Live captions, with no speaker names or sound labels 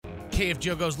Okay, if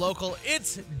Joe goes local,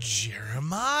 it's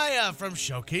Jeremiah from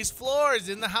Showcase Floors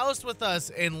in the house with us,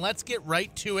 and let's get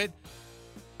right to it.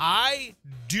 I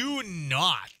do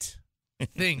not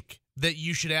think that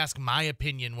you should ask my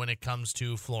opinion when it comes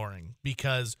to flooring,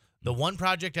 because the one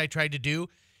project I tried to do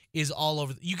is all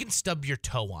over. You can stub your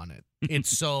toe on it.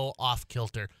 It's so off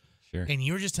kilter. Sure. And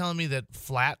you were just telling me that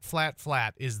flat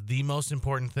is the most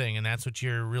important thing, and that's what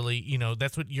you're really,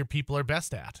 that's what your people are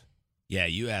best at. Yeah,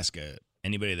 you ask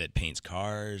anybody that paints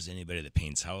cars, anybody that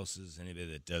paints houses, anybody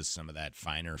that does some of that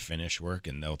finer finish work,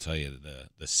 and they'll tell you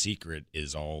the secret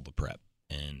is all the prep,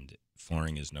 and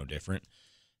flooring is no different.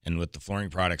 And with the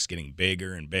flooring products getting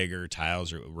bigger and bigger,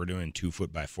 we're doing 2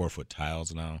 foot by 4 foot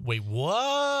tiles now. Wait,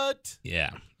 what?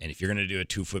 Yeah, and if you're going to do a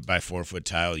 2 foot by 4 foot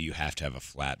tile, you have to have a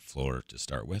flat floor to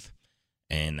start with,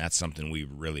 and that's something we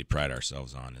really pride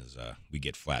ourselves on. Is we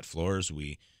get flat floors.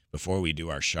 Before we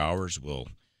do our showers, we'll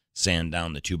sand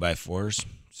down the 2x4s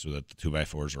so that the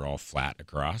 2x4s are all flat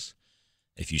across.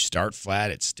 If you start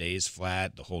flat, it stays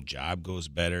flat. The whole job goes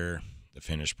better. The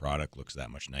finished product looks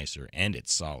that much nicer, and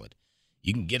it's solid.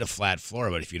 You can get a flat floor,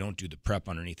 but if you don't do the prep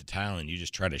underneath the tile and you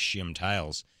just try to shim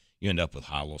tiles, you end up with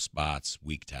hollow spots,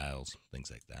 weak tiles, things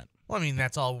like that. Well, I mean,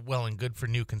 that's all well and good for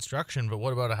new construction, but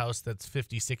what about a house that's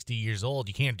 50, 60 years old?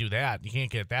 You can't do that. You can't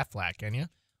get it that flat, can you?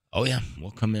 Oh, yeah.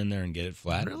 We'll come in there and get it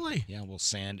flat. Really? Yeah, we'll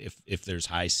sand. If there's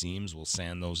high seams, we'll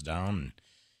sand those down,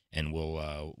 and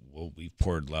we've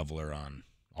poured leveler on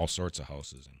all sorts of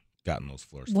houses and gotten those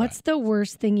floors What's flat. the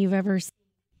worst thing you've ever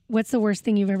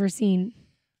seen?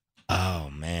 Oh,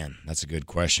 man, that's a good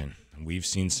question. We've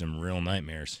seen some real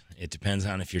nightmares. It depends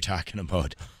on if you're talking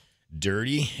about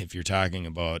dirty, if you're talking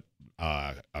about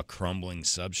a crumbling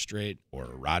substrate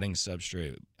or a rotting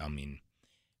substrate. I mean,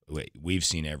 we've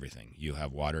seen everything. You'll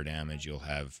have water damage. You'll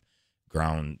have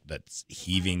ground that's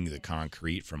heaving the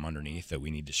concrete from underneath that we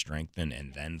need to strengthen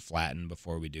and then flatten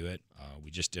before we do it.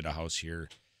 We just did a house here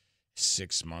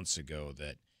 6 months ago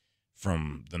that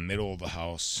from the middle of the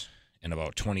house and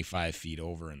about 25 feet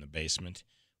over in the basement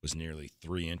was nearly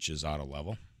 3 inches out of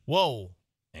level. Whoa.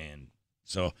 And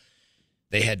so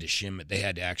they had to shim it. They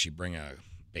had to actually bring a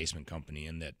basement company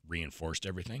in that reinforced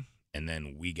everything. And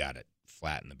then we got it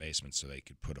flat in the basement so they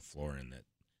could put a floor in that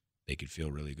they could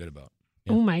feel really good about.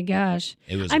 Yeah. Oh my gosh.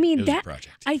 It was I mean, a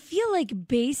project. I feel like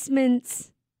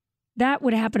basements, that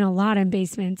would happen a lot in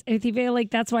basements. I feel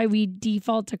like that's why we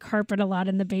default to carpet a lot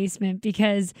in the basement,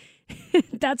 because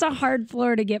that's a hard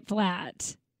floor to get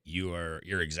flat. You're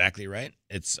exactly right.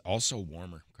 It's also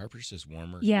warmer. Carpet's just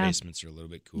warmer. Yeah. Basements are a little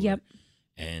bit cooler. Yep.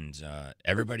 And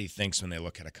everybody thinks when they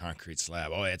look at a concrete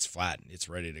slab, oh, it's flat. It's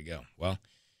ready to go. Well,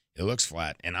 it looks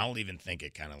flat, and I'll even think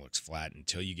it kind of looks flat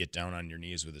until you get down on your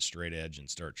knees with a straight edge and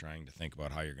start trying to think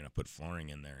about how you're going to put flooring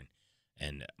in there.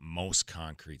 And most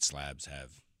concrete slabs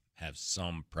have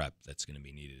some prep that's going to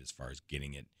be needed as far as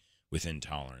getting it within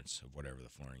tolerance of whatever the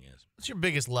flooring is. What's your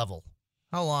biggest level?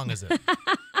 How long is it?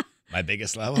 My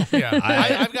biggest level? Yeah,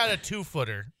 I've got a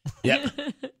 2-footer. Yep.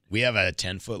 We have a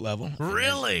 10-foot level.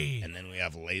 Really? And then we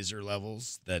have laser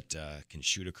levels that can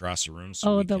shoot across the room.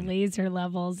 So Laser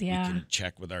levels, yeah. We can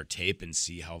check with our tape and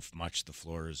see how much the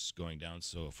floor is going down.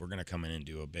 So if we're going to come in and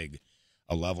do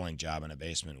a leveling job in a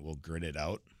basement, we'll grid it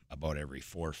out about every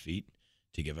 4 feet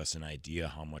to give us an idea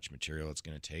how much material it's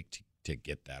going to take to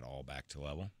get that all back to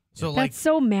level. So That's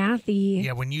so mathy.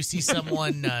 Yeah, when you see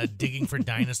someone digging for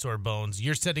dinosaur bones,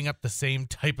 you're setting up the same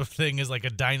type of thing as like a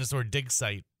dinosaur dig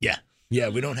site. Yeah. Yeah,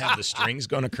 we don't have the strings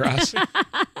going across,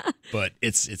 but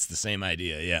it's the same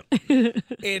idea, yeah.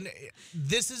 And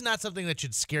this is not something that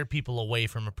should scare people away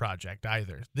from a project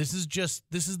either. This is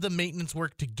the maintenance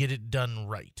work to get it done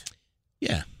right.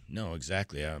 Yeah, no,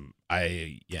 exactly.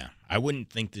 I wouldn't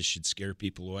think this should scare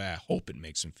people away. I hope it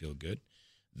makes them feel good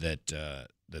that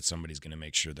somebody's going to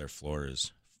make sure their floor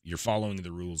you're following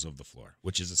the rules of the floor,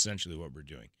 which is essentially what we're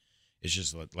doing. It's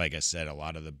just like I said, a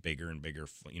lot of the bigger and bigger,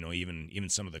 even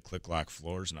some of the click lock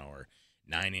floors now are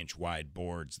 9-inch wide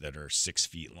boards that are 6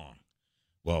 feet long.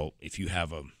 Well, if you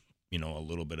have a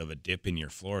little bit of a dip in your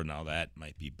floor, now that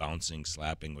might be bouncing,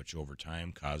 slapping, which over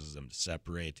time causes them to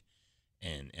separate,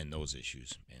 and those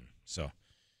issues. And so,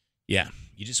 yeah,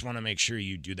 you just want to make sure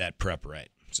you do that prep right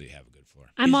so you have a good floor.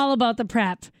 I'm all about the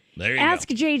prep. There you Ask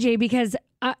go. JJ, because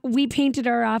we painted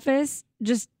our office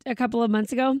just a couple of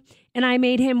months ago, and I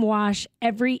made him wash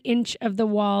every inch of the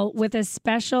wall with a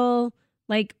special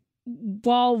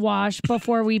wall wash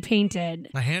before we painted.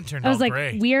 My hand turned I was all like,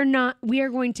 gray. we are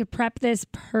going to prep this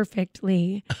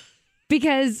perfectly,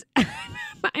 because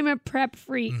I'm a prep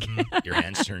freak. Mhm. Your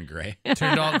hands turn gray.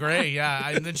 Turned all gray, yeah.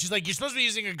 And then she's like, "You're supposed to be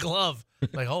using a glove."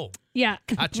 Like, oh, Yeah.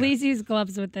 Gotcha. Please use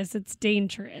gloves with this. It's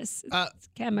dangerous. It's Uh,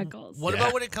 chemicals. what Yeah.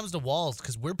 about when it comes to walls?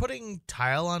 Because we're putting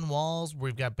tile on walls.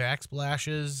 We've got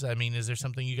backsplashes. I mean, is there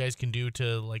something you guys can do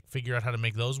to like figure out how to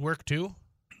make those work too?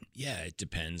 Yeah, it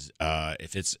depends.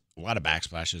 If it's a lot of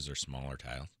backsplashes or smaller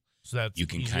tile, So that's you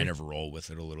can easier? kind of roll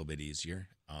with it a little bit easier.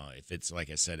 If it's, like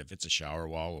I said, if it's a shower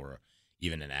wall or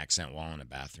even an accent wall in a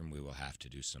bathroom, we will have to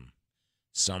do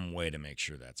some way to make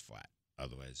sure that's flat.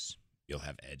 Otherwise, you'll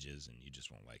have edges and you just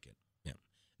won't like it. Yeah.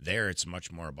 There, it's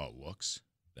much more about looks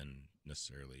than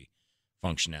necessarily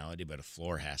functionality, but a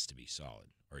floor has to be solid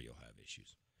or you'll have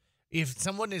issues. If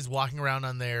someone is walking around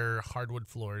on their hardwood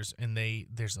floors and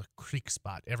there's a creak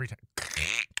spot every time,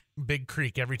 big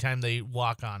creak every time they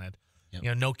walk on it. Yep. You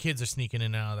know, no kids are sneaking in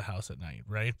and out of the house at night,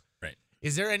 right? Right.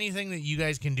 Is there anything that you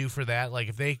guys can do for that? Like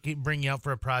if they bring you out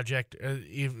for a project,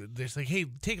 if there's like, hey,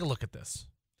 take a look at this.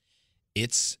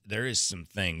 There is some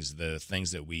things, the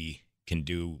things that we can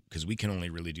do, because we can only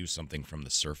really do something from the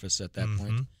surface at that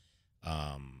point,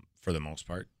 for the most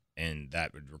part. And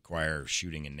that would require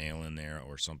shooting a nail in there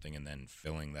or something and then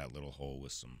filling that little hole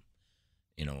with some,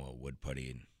 a wood putty.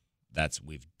 And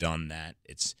we've done that.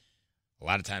 It's a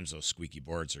lot of times those squeaky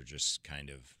boards are just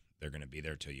they're going to be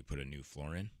there till you put a new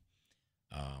floor in.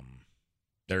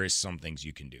 There is some things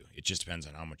you can do. It just depends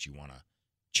on how much you want to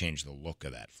change the look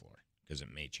of that floor, because it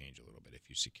may change a little bit if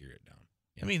you secure it down.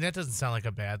 I mean, that doesn't sound like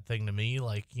a bad thing to me.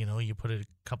 Like, you put a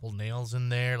couple nails in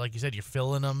there. Like you said, you're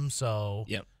filling them. So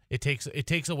Yep. it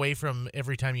takes away from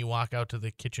every time you walk out to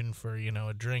the kitchen for,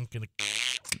 a drink. And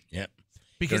Yep.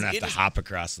 because Don't have it to is- hop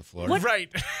across the floor. Right.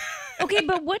 Okay,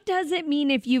 but what does it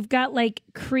mean if you've got like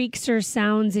creaks or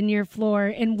sounds in your floor,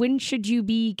 and when should you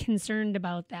be concerned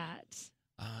about that?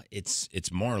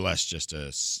 It's more or less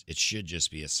it should just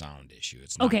be a sound issue.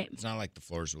 It's not, Okay. It's not like the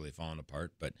floor's really falling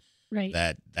apart, but Right.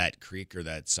 that creak or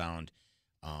that sound,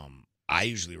 I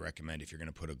usually recommend if you're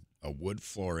going to put a wood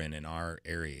floor in our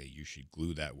area, you should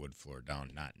glue that wood floor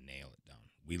down, not nail it down.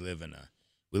 We live in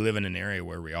an area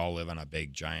where we all live on a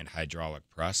big giant hydraulic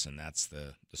press, and that's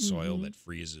the soil that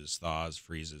freezes,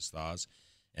 thaws,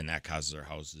 and that causes our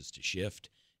houses to shift.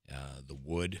 The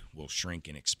wood will shrink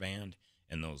and expand,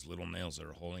 and those little nails that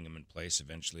are holding them in place,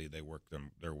 eventually they work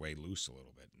their way loose a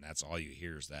little bit, and that's all you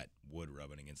hear is that wood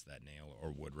rubbing against that nail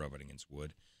or wood rubbing against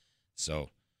wood. So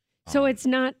it's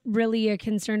not really a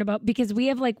concern about, because we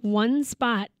have like one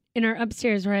spot in our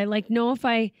upstairs where I like know if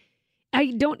I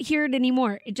don't hear it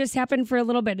anymore. It just happened for a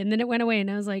little bit and then it went away, and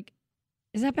I was like,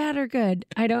 is that bad or good?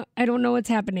 I don't know what's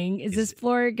happening. Is this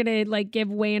floor gonna like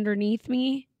give way underneath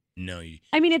me? No,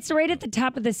 I mean, it's right at the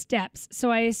top of the steps, so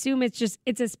I assume it's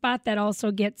a spot that also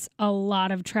gets a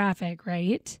lot of traffic,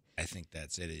 right? I think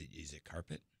that's it. Is it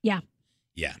carpet? Yeah.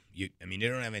 Yeah. You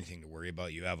don't have anything to worry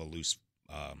about. You have a loose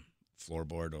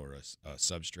floorboard or a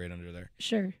substrate under there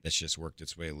Sure. that's just worked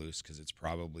its way loose, because it's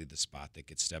probably the spot that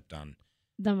gets stepped on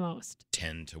The most.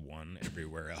 10 to 1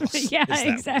 everywhere else. Yeah,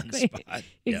 is that one exactly. spot.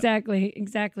 Yep.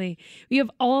 Exactly. We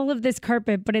have all of this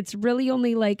carpet, but it's really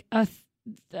only like a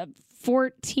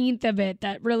 14th of it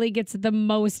that really gets the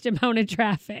most amount of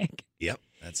traffic. Yep.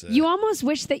 That's You almost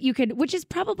wish that you could, which is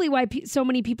probably why so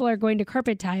many people are going to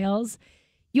carpet tiles.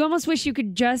 You almost wish you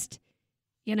could just,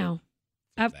 that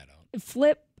out.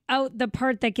 flip out the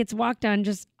part that gets walked on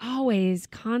just always,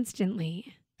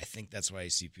 constantly. I think that's why you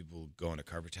see people go into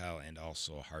carpet tile and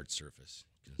also a hard surface.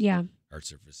 'Cause Yeah, hard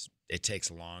surface, it takes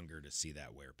longer to see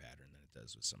that wear pattern than it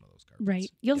does with some of those carpets.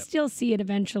 right. You'll Yep. still see it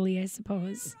eventually, I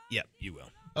suppose. Yep, you will.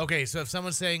 Okay, so if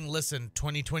someone's saying, listen,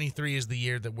 2023 is the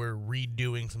year that we're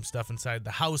redoing some stuff inside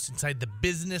the house, inside the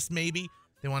business maybe,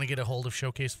 they want to get a hold of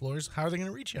Showcase Floors, how are they going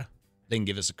to reach you? They can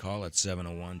give us a call at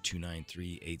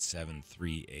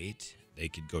 701-293-8738. They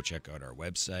could go check out our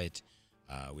website.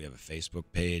 We have a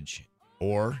Facebook page,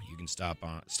 or you can stop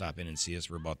in and see us.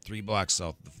 We're about 3 blocks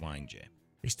south of the Flying J. Are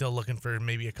you still looking for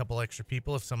maybe a couple extra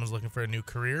people if someone's looking for a new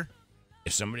career?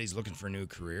 If somebody's looking for a new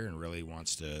career and really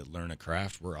wants to learn a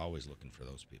craft, we're always looking for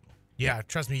those people. Yeah,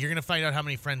 trust me, you're going to find out how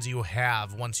many friends you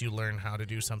have once you learn how to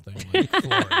do something like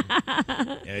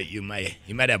flooring. You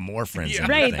might have more friends. Yeah. than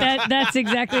you Right, think. that's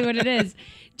exactly what it is.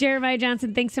 Jeremiah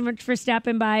Johnson, thanks so much for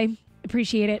stopping by.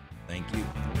 Appreciate it. Thank you.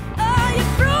 Oh, you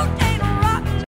broke